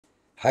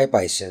Hi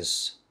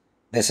Pisces,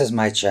 this is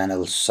my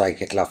channel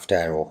Psychic Love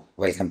Tarot.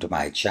 Welcome to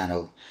my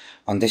channel.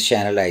 On this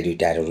channel I do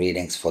tarot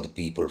readings for the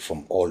people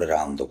from all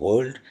around the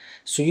world.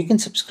 So you can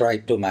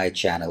subscribe to my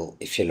channel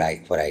if you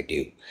like what I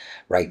do.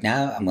 Right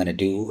now I'm going to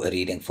do a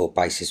reading for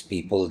Pisces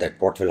people that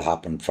what will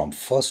happen from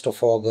 1st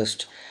of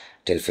August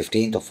till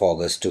 15th of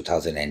August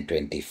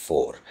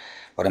 2024.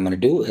 What I'm going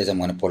to do is I'm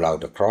going to pull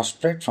out a cross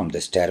spread from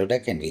this tarot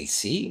deck and we'll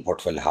see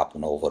what will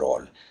happen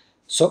overall.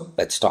 So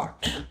let's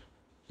start.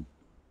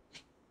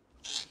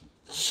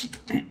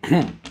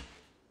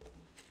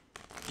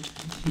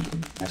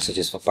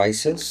 Messages for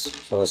Pisces,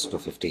 1st to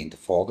 15th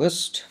of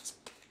August.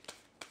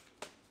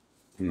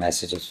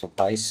 Messages for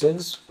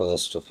Pisces,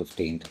 1st to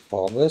 15th of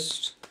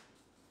August.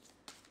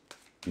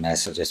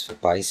 Messages for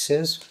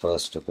Pisces,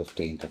 1st to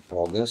 15th of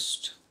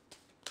August.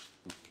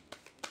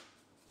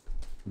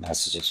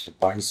 Messages for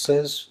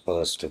Pisces,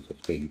 1st to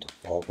 15th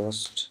of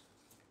August.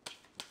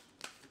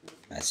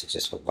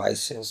 Messages for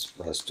Pisces,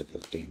 1st to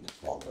 15th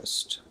of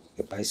August.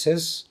 Okay,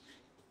 Pisces.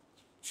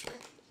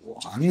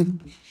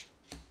 1,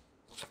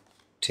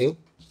 2,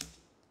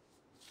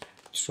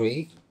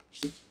 3,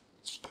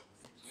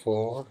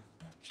 4,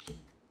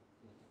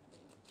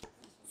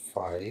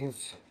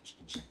 5,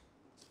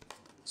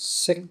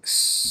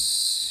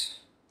 6,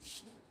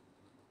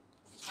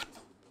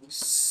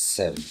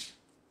 7.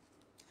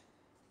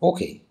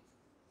 Okay,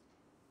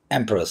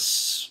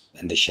 Empress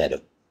in the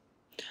shadow.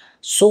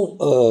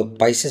 So,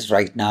 Pisces,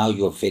 right now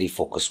you're very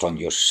focused on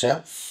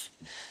yourself,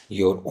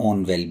 your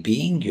own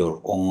well-being,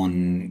 your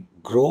own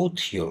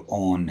growth, your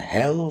own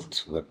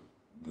health,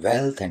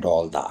 wealth, and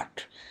all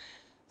that.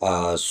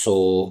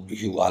 So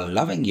you are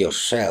loving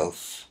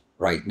yourself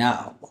right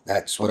now.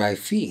 That's what I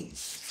feel.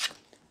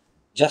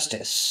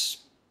 Justice.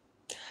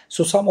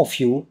 So some of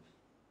you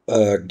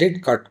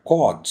did cut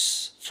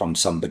cords from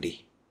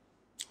somebody.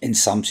 In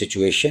some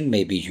situation,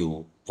 maybe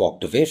you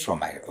walked away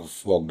from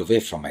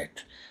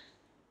it.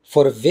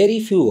 For a very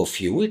few of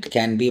you, it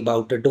can be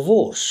about a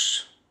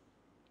divorce,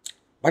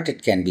 but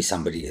it can be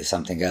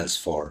something else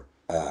for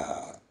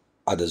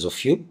others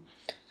of you.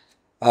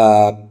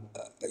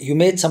 You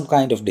made some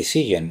kind of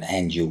decision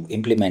and you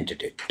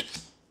implemented it.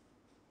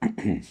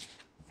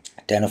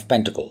 10 of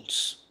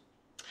Pentacles.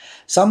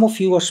 Some of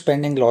you are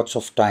spending lots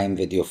of time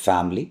with your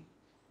family,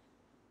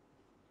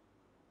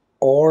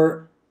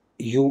 or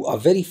you are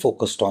very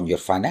focused on your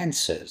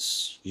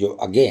finances, your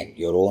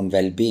own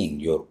well-being,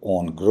 your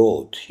own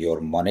growth, your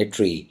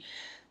monetary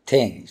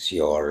things,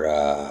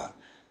 your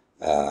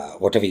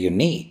whatever you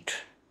need,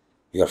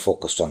 you are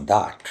focused on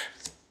that.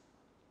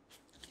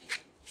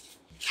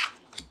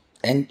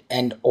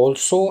 And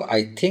also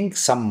I think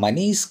some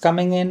money is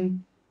coming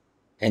in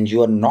and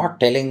you are not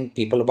telling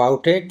people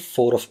about it.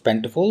 4 of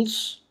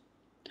Pentacles.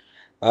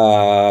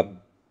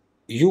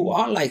 You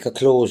are like a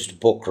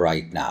closed book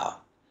right now.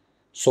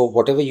 So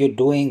whatever you're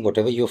doing,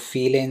 whatever you're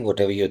feeling,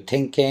 whatever you're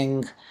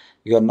thinking,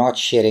 you're not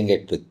sharing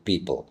it with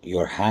people.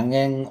 You're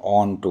hanging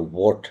on to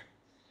what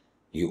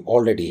you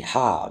already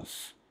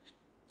have.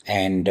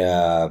 And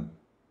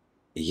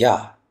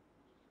yeah.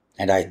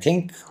 And I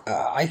think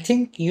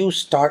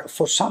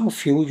for some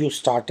of you, you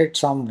started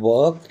some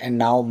work and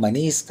now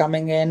money is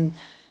coming in,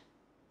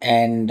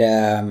 and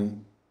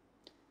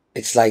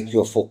it's like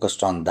you're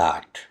focused on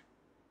that.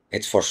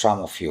 It's for some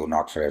of you,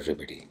 not for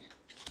everybody.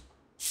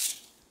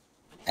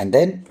 And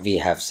then we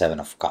have Seven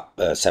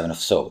of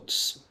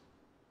Swords.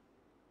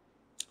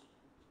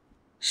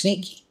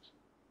 Sneaky,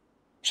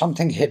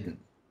 something hidden.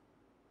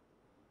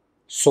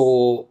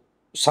 So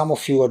some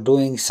of you are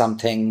doing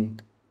something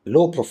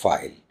low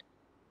profile,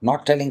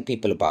 not telling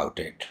people about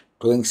it,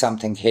 doing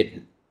something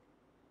hidden,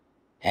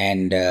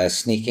 and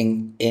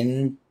sneaking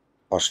in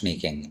or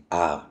sneaking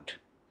out,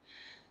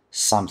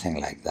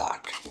 something like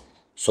that.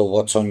 So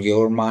what's on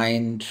your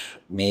mind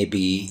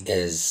maybe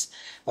is,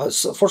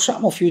 so for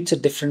some of you it's a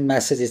different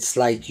message. It's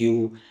like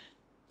you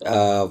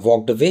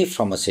walked away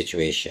from a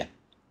situation,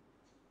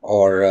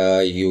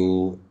 or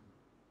you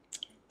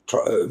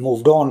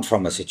moved on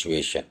from a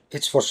situation.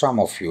 It's for some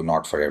of you,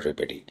 not for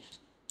everybody.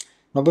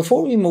 Now,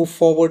 before we move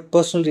forward,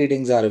 personal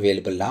readings are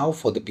available now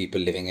for the people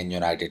living in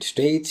United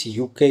States,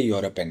 UK,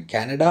 Europe, and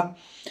Canada.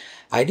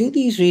 I do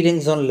these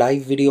readings on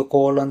live video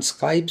call on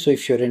Skype. So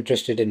if you're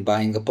interested in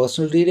buying a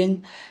personal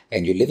reading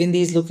and you live in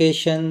these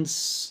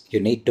locations, you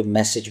need to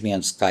message me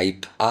on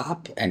Skype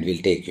app and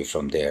we'll take you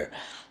from there.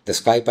 The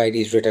Skype ID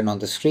is written on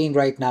the screen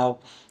right now.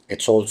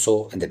 It's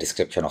also in the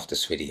description of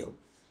this video.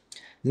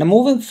 Now,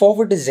 moving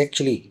forward is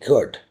actually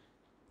good.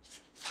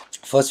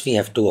 First, we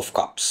have Two of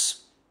Cups.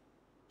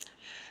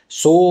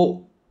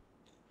 So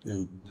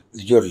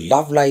your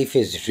love life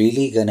is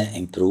really going to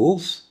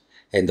improve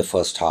in the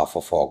first half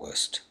of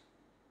August.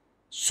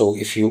 So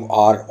if you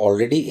are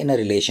already in a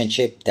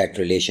relationship, that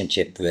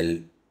relationship will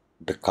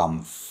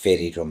become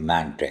very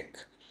romantic.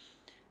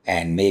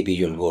 And maybe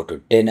you'll go to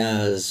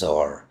dinners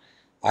or,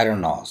 I don't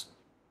know,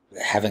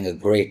 having a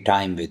great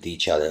time with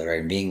each other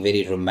and being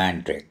very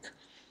romantic.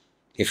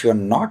 If you're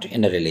not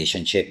in a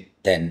relationship,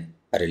 then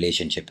a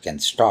relationship can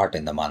start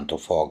in the month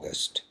of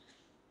August.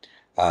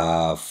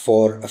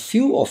 For a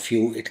few of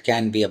you, it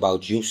can be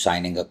about you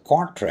signing a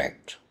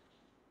contract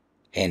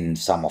in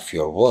some of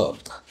your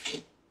work.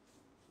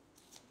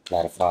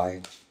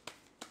 Clarify.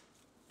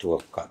 Two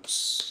of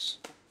Cups.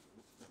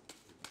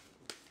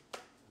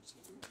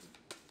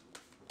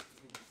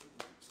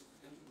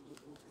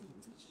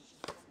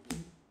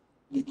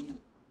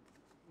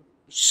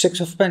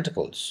 Six of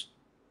Pentacles.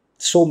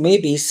 So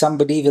maybe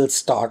somebody will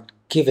start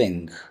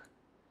giving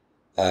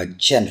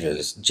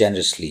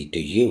generously to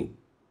you.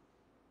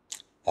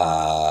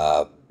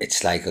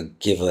 It's like a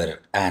giver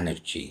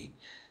energy.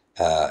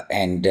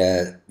 And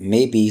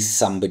maybe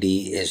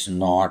somebody is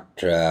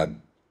not, I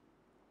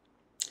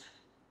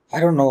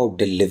don't know,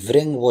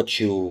 delivering what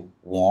you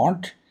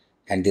want,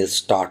 and they'll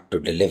start to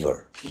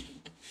deliver.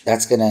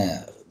 That's going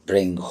to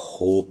bring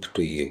hope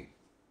to you,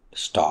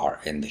 star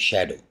in the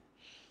shadow.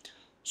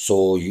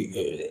 So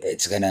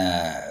it's going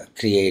to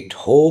create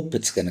hope,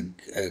 it's going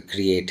to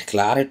create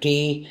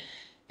clarity,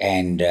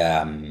 and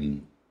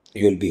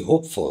you'll be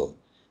hopeful,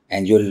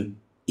 and you'll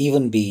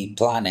even be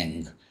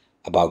planning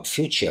about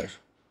future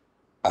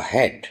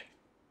ahead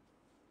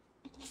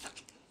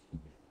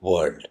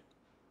world.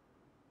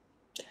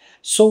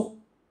 So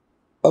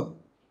a,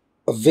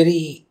 a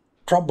very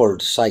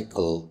troubled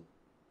cycle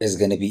is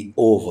going to be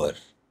over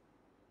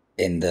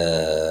in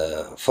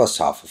the first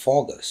half of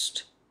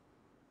August.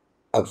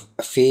 A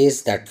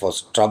phase that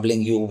was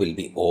troubling you will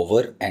be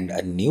over, and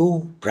a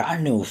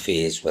brand new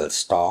phase will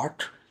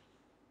start,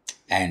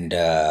 and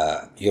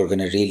you're going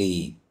to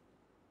really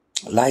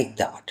like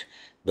that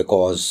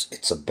because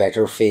it's a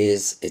better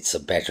phase, it's a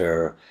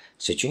better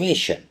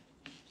situation.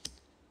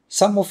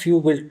 Some of you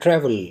will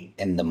travel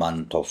in the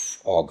month of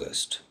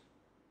August,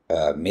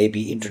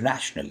 maybe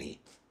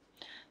internationally,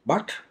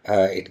 but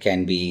it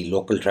can be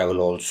local travel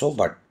also,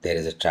 but there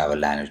is a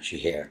travel energy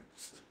here.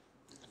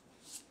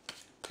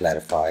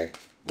 Clarify.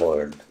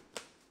 World.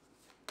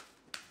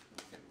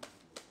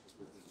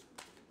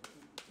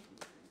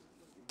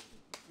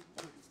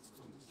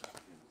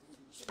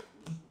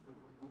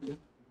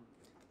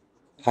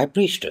 High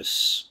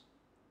Priestess.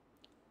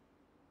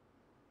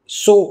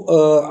 So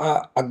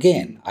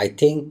again, I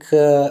think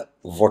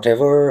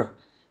whatever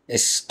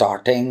is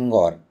starting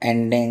or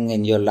ending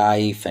in your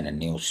life and a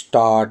new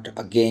start,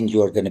 again,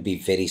 you are going to be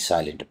very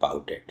silent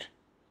about it.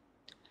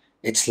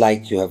 It's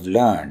like you have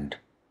learned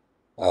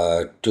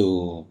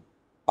to,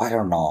 I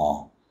don't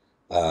know,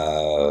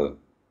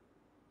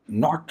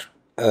 not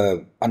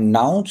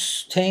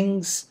announce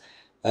things.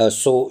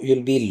 So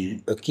you'll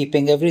be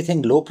keeping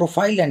everything low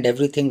profile, and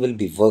everything will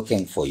be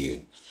working for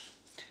you.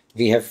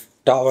 We have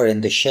Tower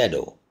in the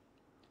shadow.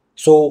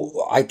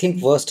 So I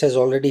think worst has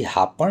already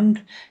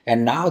happened,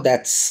 and now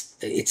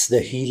it's the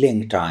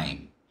healing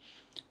time.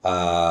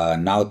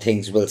 Now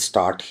things will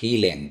start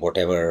healing.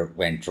 Whatever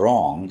went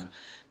wrong,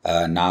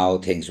 now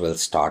things will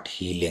start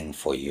healing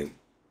for you.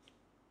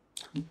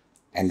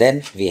 And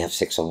then we have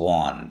Six of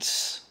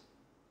Wands.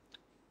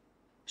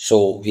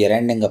 So we are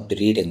ending up the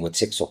reading with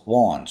Six of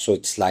Wands. So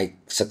it's like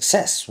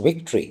success,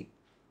 victory.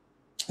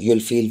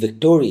 You'll feel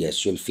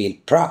victorious. You'll feel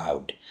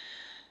proud.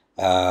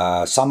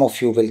 Some of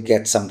you will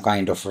get some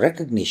kind of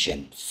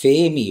recognition,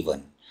 fame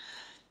even.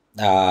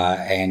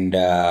 And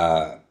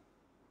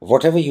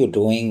whatever you're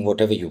doing,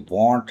 whatever you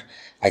want,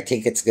 I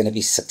think it's going to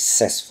be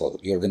successful.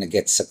 You're going to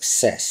get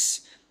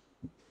success.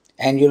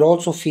 And you'll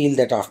also feel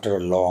that after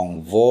a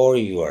long war,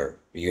 you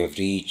have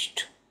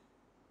reached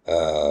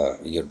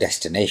your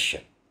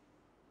destination.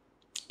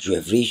 You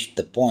have reached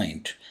the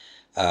point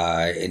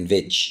in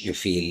which you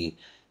feel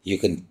you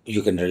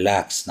can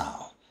relax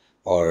now,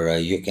 or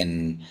you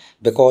can,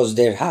 because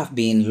there have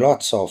been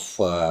lots of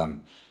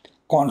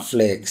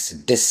conflicts,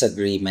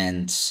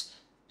 disagreements,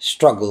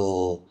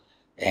 struggle,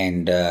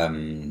 and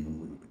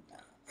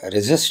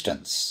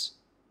resistance.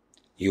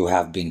 You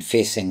have been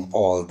facing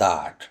all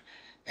that,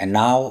 and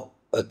now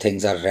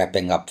things are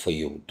wrapping up for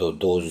you.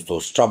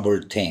 Those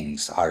troubled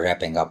things are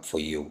wrapping up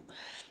for you,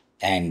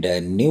 and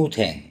new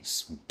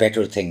things,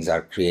 better things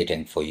are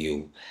creating for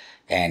you,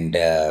 and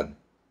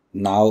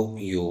now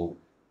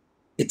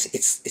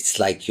it's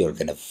like you're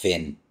gonna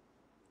win.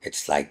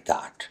 It's like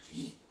that.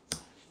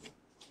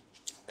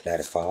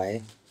 Clarify.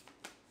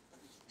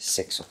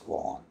 Six of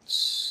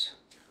Wands.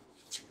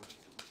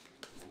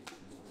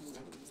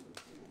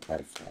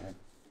 Clarify.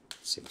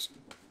 Six of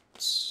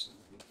Wands.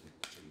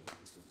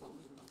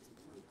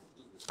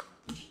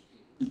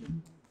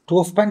 Two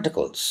of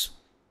Pentacles.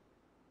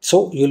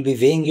 So you'll be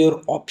weighing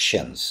your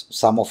options.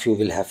 Some of you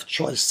will have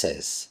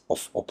choices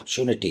of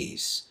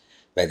opportunities,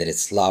 whether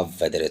it's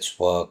love, whether it's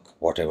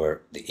work,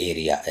 whatever the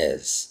area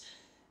is.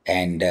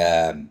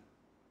 And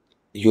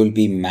you'll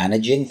be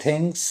managing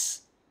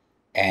things,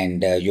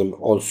 and you'll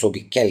also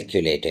be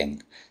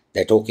calculating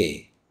that,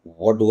 okay,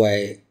 what do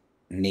I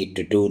need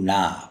to do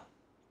now?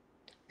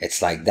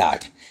 It's like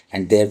that.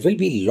 And there will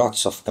be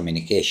lots of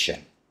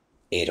communication.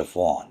 Eight of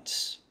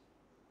Wands.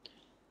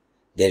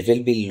 There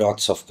will be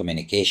lots of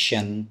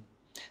communication.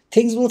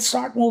 Things will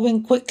start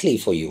moving quickly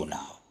for you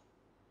now.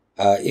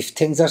 If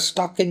things are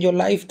stuck in your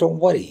life, don't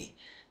worry.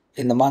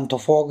 In the month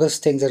of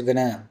August, things are going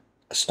to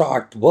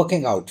start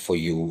working out for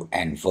you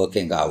and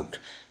working out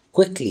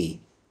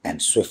quickly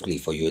and swiftly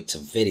for you. It's a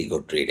very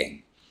good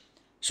reading.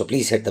 So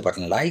please hit the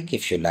button like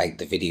if you like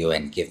the video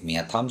and give me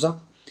a thumbs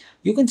up.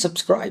 You can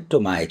subscribe to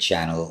my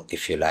channel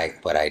if you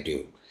like what I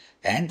do.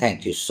 And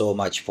thank you so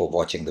much for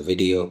watching the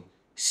video.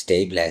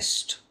 Stay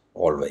blessed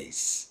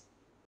always.